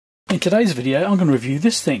In today's video I'm going to review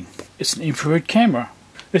this thing. It's an infrared camera.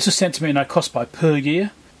 This was sent to me at no cost by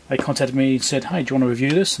Pergear. They contacted me and said, hey, do you want to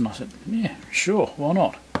review this? And I said, yeah, sure, why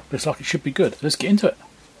not? Looks like it should be good. Let's get into it.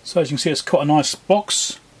 So as you can see, it's quite a nice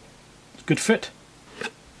box. Good fit.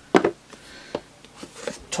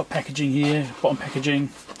 Top packaging here, bottom packaging.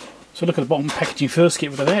 So look at the bottom packaging first,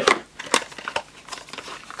 get rid of that.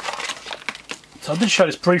 So I did show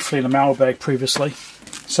this briefly in the mail bag previously.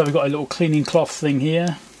 So we've got a little cleaning cloth thing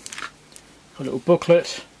here. Got a little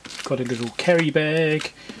booklet. Got a little carry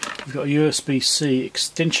bag. We've got a USB-C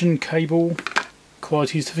extension cable.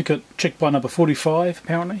 Quality certificate checked by number 45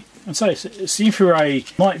 apparently. And so it's the InfiRay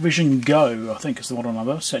Nightvision Go, I think is the model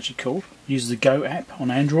number, it's actually called. Uses the Go app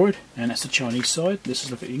on Android, and that's the Chinese side. This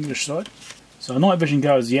is the English side. So Nightvision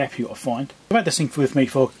Go is the app you got to find. I've had this thing with me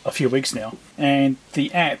for a few weeks now, and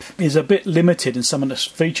the app is a bit limited in some of the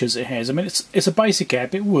features it has. I mean, it's a basic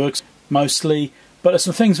app, it works mostly, but there's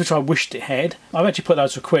some things which I wished it had. I've actually put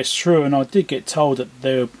those requests through, and I did get told that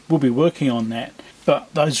they will be working on that,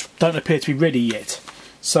 but those don't appear to be ready yet.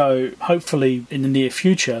 So hopefully in the near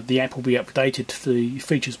future the app will be updated to the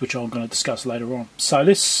features which I'm going to discuss later on. So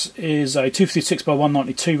this is a 256 by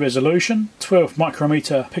 192 resolution, 12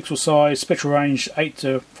 micrometer pixel size, spectral range 8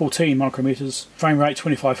 to 14 micrometers, frame rate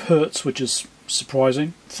 25 Hz, which is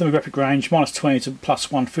surprising, thermographic range -20 to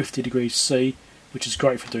 +150 degrees C, which is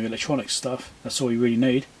great for doing electronic stuff. That's all you really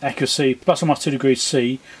need. Accuracy ±2 degrees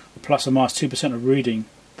C or ±2% of reading.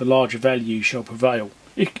 The larger value shall prevail.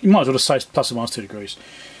 You might as well just say ±2 degrees.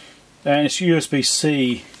 And it's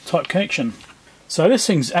USB-C type connection. So this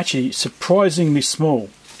thing's actually surprisingly small.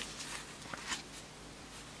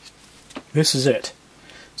 This is it.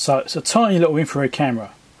 So it's a tiny little infrared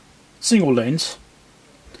camera. Single lens.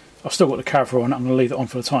 I've still got the cover on it, I'm going to leave it on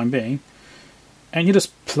for the time being. And you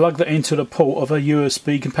just plug that into the port of a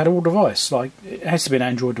USB compatible device. Like, it has to be an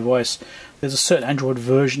Android device. There's a certain Android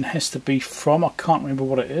version it has to be from, I can't remember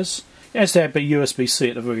what it is. It has to be USB-C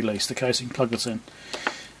at the very least, okay, so you can plug this in.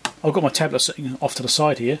 I've got my tablet sitting off to the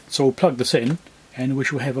side here, so we'll plug this in and we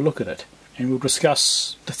shall have a look at it. And we'll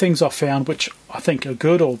discuss the things I've found which I think are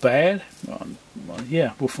good or bad. Well,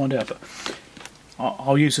 yeah, we'll find out, but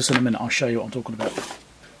I'll use this in a minute, I'll show you what I'm talking about.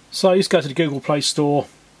 So you just go to the Google Play Store,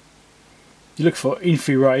 you look for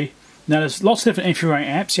InfiRay. Now there's lots of different InfiRay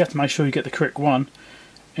apps, you have to make sure you get the correct one.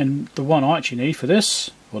 And the one I actually need for this,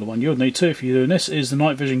 or the one you'll need too if you're doing this, is the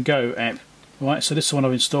Nightvision Go app. Right, so this is the one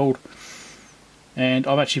I've installed, and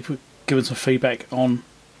I've actually given some feedback on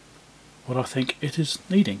what I think it is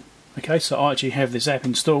needing. Okay, so I actually have this app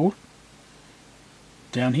installed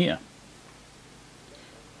down here.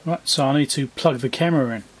 Right, so I need to plug the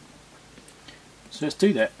camera in. So let's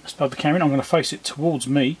do that. Let's plug the camera in. I'm going to face it towards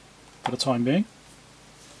me for the time being.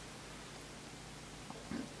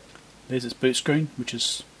 There's its boot screen, which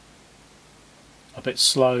is a bit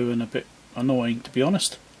slow and a bit annoying, to be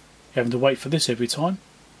honest, having to wait for this every time.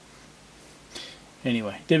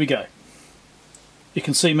 Anyway, there we go. You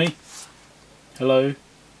can see me. Hello.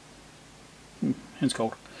 Hand's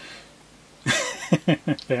cold.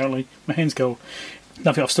 Apparently, my hand's cold.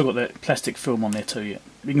 Nothing. I've still got that plastic film on there too yet.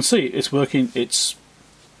 You can see it's working. It's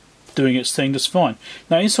doing its thing just fine.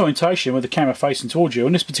 Now, in this orientation with the camera facing towards you,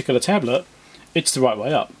 on this particular tablet, it's the right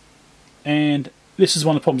way up. And this is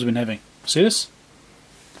one of the problems I've been having. See this?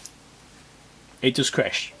 It just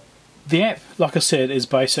crashed. The app, like I said, is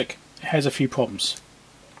basic. It has a few problems.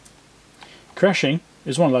 Crashing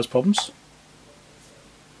is one of those problems.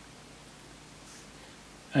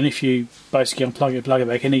 And if you basically unplug it, plug it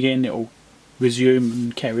back in again, it will resume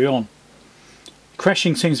and carry on.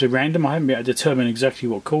 Crashing seems to be random. I haven't been able to determine exactly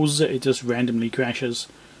what causes it. It just randomly crashes.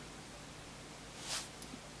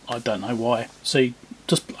 I don't know why. See,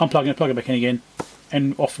 just unplug it, plug it back in again,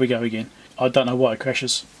 and off we go again. I don't know why it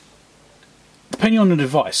crashes. Depending on the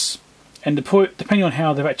device, and depending on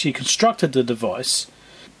how they've actually constructed the device,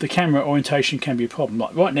 the camera orientation can be a problem.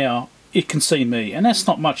 Like right now, it can see me, and that's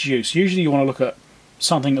not much use. Usually you want to look at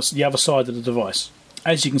something that's the other side of the device.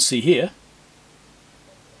 As you can see here,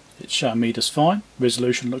 it's showing me just fine.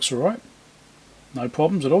 Resolution looks alright. No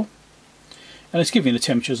problems at all. And it's giving the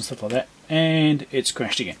temperatures and stuff like that. And it's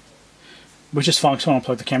crashed again. Which is fine because I want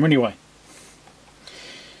to unplug the camera anyway.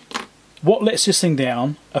 What lets this thing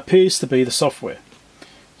down appears to be the software.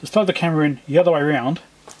 Just plug the camera in the other way around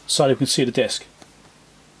so that we can see the desk.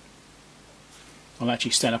 I'll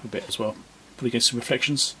actually stand up a bit as well. Put against some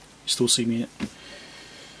reflections. You still see me in it.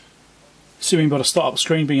 See me by the start-up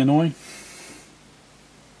screen being annoying.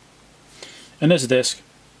 And there's the desk.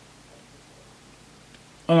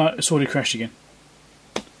 Oh no, it's already crashed again.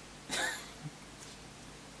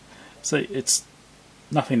 See, it's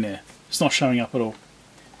nothing there. It's not showing up at all.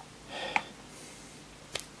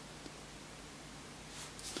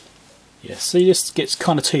 Yeah, see, this gets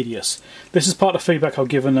kind of tedious. This is part of the feedback I've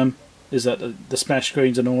given them, is that the splash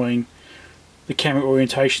screen's annoying, the camera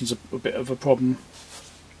orientation's a bit of a problem.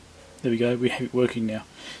 There we go, we have it working now.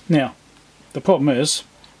 Now, the problem is,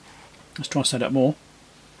 let's try and stand up more,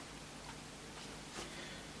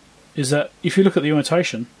 is that if you look at the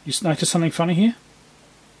orientation, you notice something funny here?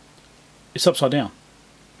 It's upside down.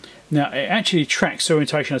 Now, it actually tracks the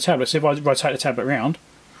orientation of the tablet, so if I rotate the tablet around,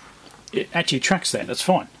 it actually tracks that, that's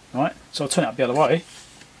fine, right? So I'll turn it up the other way,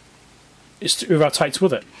 it rotates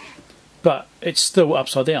with it, but it's still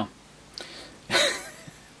upside down.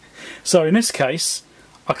 So in this case,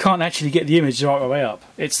 I can't actually get the image the right way up.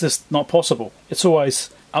 It's just not possible. It's always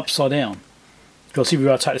upside down. Because if you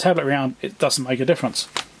rotate the tablet around, it doesn't make a difference.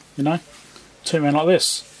 You know? Turn it around like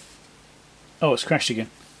this. Oh, it's crashed again.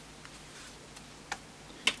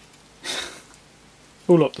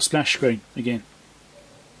 Oh look, the splash screen again.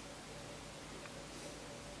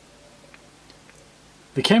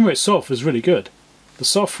 The camera itself is really good. The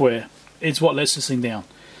software is what lets this thing down.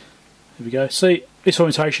 There we go. See, this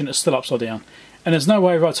orientation is still upside down. And there's no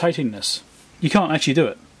way of rotating this. You can't actually do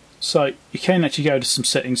it. So you can actually go to some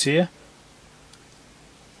settings here.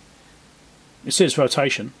 It says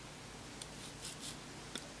rotation.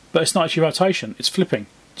 But it's not actually rotation, it's flipping.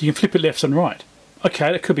 You can flip it left and right.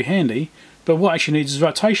 Okay, that could be handy, but what actually needs is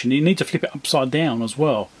rotation. You need to flip it upside down as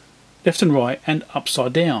well. Left and right and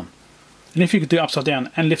upside down. And if you could do upside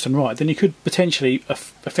down and left and right, then you could potentially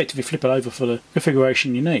effectively flip it over for the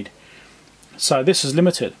configuration you need. So this is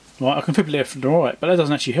limited. Right, I can flip it left and right, but that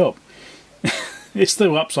doesn't actually help. It's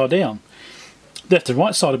still upside down. Left and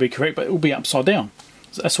right side will be correct, but it will be upside down.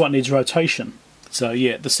 So that's why it needs rotation. So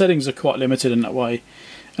yeah, the settings are quite limited in that way.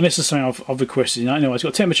 And this is something I've requested. You know, anyway, it's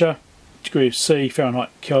got temperature, degrees C, Fahrenheit,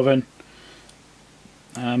 Kelvin,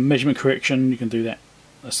 measurement correction. You can do that.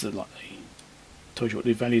 That's tells you what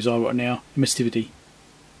the values are right now. Emissivity.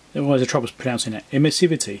 There always a trouble pronouncing that.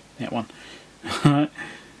 Emissivity. That one.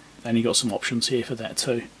 And you got some options here for that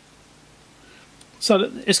too.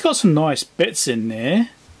 So it's got some nice bits in there.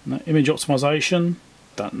 Image optimization.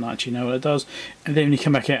 Don't actually know what it does. And then when you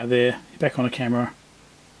come back out of there, you're back on the camera,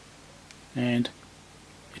 and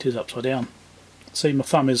it is upside down. See, my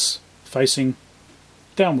thumb is facing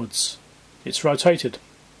downwards. It's rotated.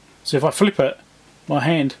 So if I flip it, my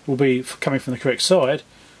hand will be coming from the correct side,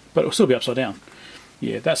 but it will still be upside down.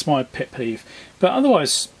 Yeah, that's my pet peeve. But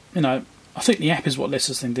otherwise, you know, I think the app is what lets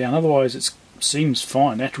this thing down. Otherwise, it seems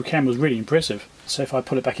fine. The actual camera is really impressive. So if I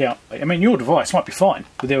pull it back out, I mean, your device might be fine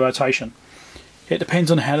with their rotation. It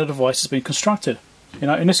depends on how the device has been constructed. You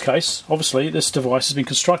know, in this case, obviously, this device has been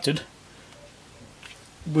constructed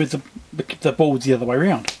with the board the other way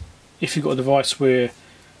around. If you've got a device where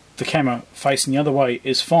the camera facing the other way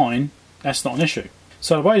is fine, that's not an issue.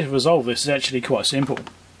 So the way to resolve this is actually quite simple.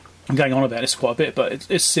 I'm going on about this quite a bit, but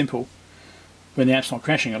it's simple, when the app's not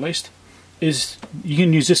crashing at least, is you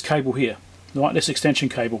can use this cable here, right, this extension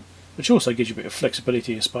cable, which also gives you a bit of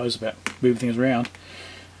flexibility, I suppose, about moving things around.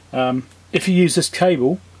 If you use this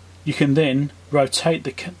cable, you can then rotate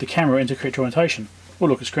the camera into correct orientation. Oh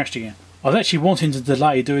look, it's crashed again. I was actually wanting to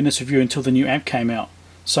delay doing this review until the new app came out,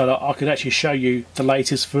 so that I could actually show you the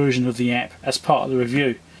latest version of the app as part of the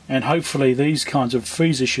review, and hopefully these kinds of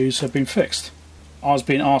freeze issues have been fixed. I was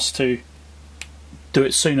being asked to do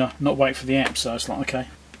it sooner, not wait for the app, so it's like, okay.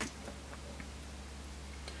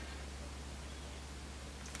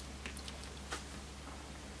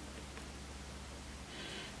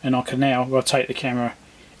 And I can now rotate the camera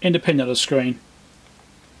independent of the screen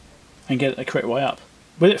and get it the correct way up.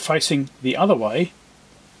 With it facing the other way,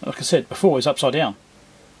 like I said before, it's upside down.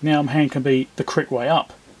 Now my hand can be the correct way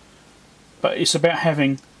up. But it's about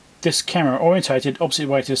having this camera orientated opposite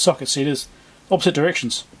way to the socket. See, there's opposite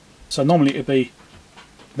directions. So normally it would be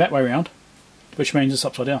that way around, which means it's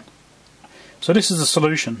upside down. So this is the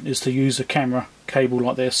solution, is to use a camera cable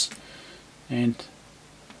like this, and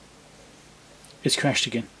it's crashed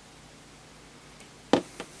again.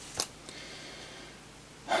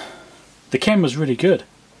 The camera's really good.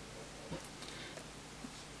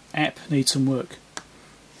 App needs some work.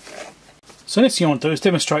 So next thing I want to do is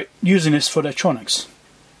demonstrate using this for electronics.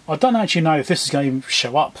 I don't actually know if this is going to even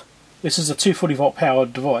show up. This is a 240 volt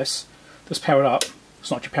powered device that's powered up. It's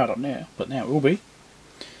not actually powered up now, but now it will be.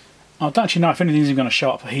 I don't actually know if anything's even going to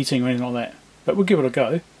show up for heating or anything like that, but we'll give it a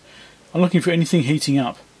go. I'm looking for anything heating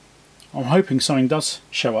up. I'm hoping something does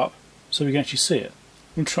show up so we can actually see it.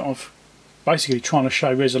 I'm basically trying to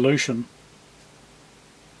show resolution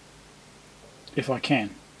if I can.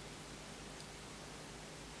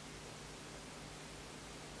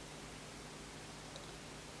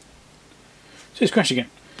 So it's crashed again.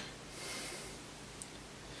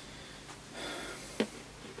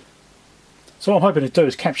 So what I'm hoping to do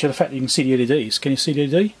is capture the fact that you can see the LEDs. Can you see the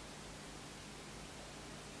LED? You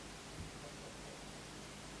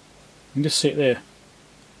can just see it there.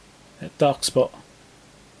 That dark spot.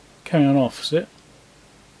 Coming on off, is it?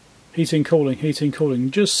 Heating, cooling, heating,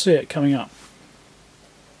 cooling. Just see it coming up.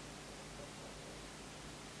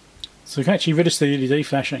 So you can actually register the LED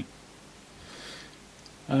flashing.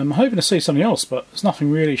 I'm hoping to see something else, but there's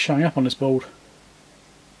nothing really showing up on this board.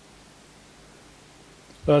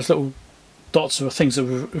 Those little dots are things that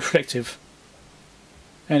are reflective,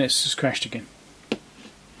 and it's just crashed again.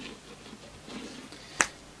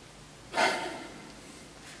 The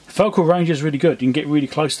focal range is really good. You can get really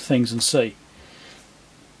close to things and see.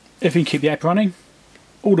 If you can keep the app running,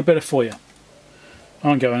 all the better for you. I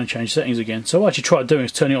won't go in and change settings again. So what I actually tried doing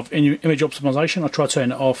is turning off image optimization. I tried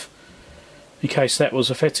turning it off in case that was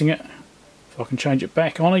affecting it. If I can change it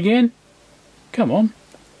back on again. Come on.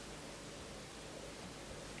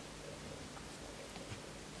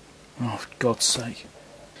 Oh, for God's sake.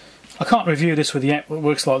 I can't review this with the app that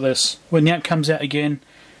works like this. When the app comes out again,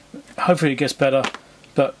 hopefully it gets better.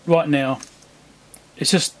 But right now, it's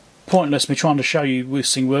just pointless me trying to show you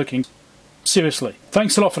this thing working. Seriously.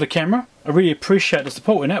 Thanks a lot for the camera. I really appreciate the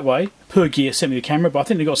support in that way. Pergear sent me the camera, but I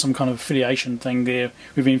think they got some kind of affiliation thing there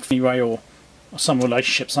with InfiRay or some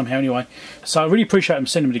relationship somehow anyway. So I really appreciate them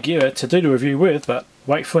sending me the gear to do the review with, but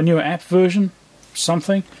wait for a newer app version,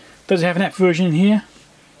 something. Does it have an app version in here?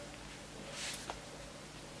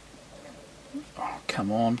 Come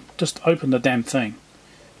on, just open the damn thing.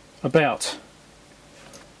 About.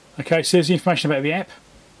 Okay, so there's the information about the app.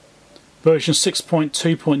 Version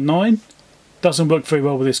 6.2.9 doesn't work very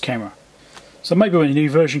well with this camera. So maybe when a new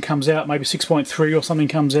version comes out, maybe 6.3 or something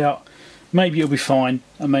comes out, maybe it'll be fine.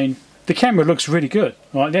 I mean, the camera looks really good.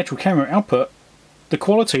 Right, the actual camera output, the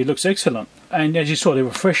quality looks excellent. And as you saw, the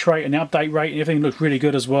refresh rate and the update rate and everything looks really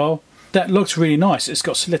good as well. That looks really nice. It's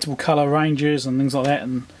got selectable colour ranges and things like that,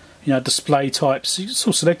 and you know, display types. It's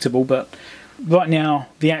all selectable, but right now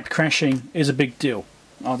the app crashing is a big deal.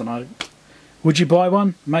 I don't know. Would you buy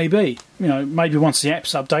one? Maybe. You know, maybe once the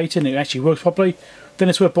app's updated and it actually works properly, then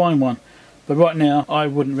it's worth buying one. But right now, I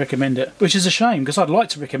wouldn't recommend it. Which is a shame, because I'd like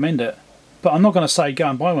to recommend it. But I'm not going to say go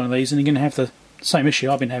and buy one of these and you're going to have the same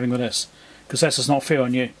issue I've been having with this. Because that's just not fair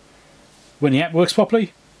on you. When the app works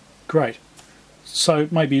properly, great. So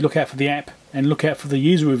maybe look out for the app and look out for the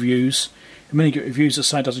user reviews. And when you get reviews that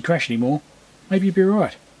say it doesn't crash anymore, maybe you'll be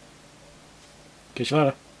alright. Catch you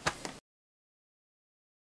later.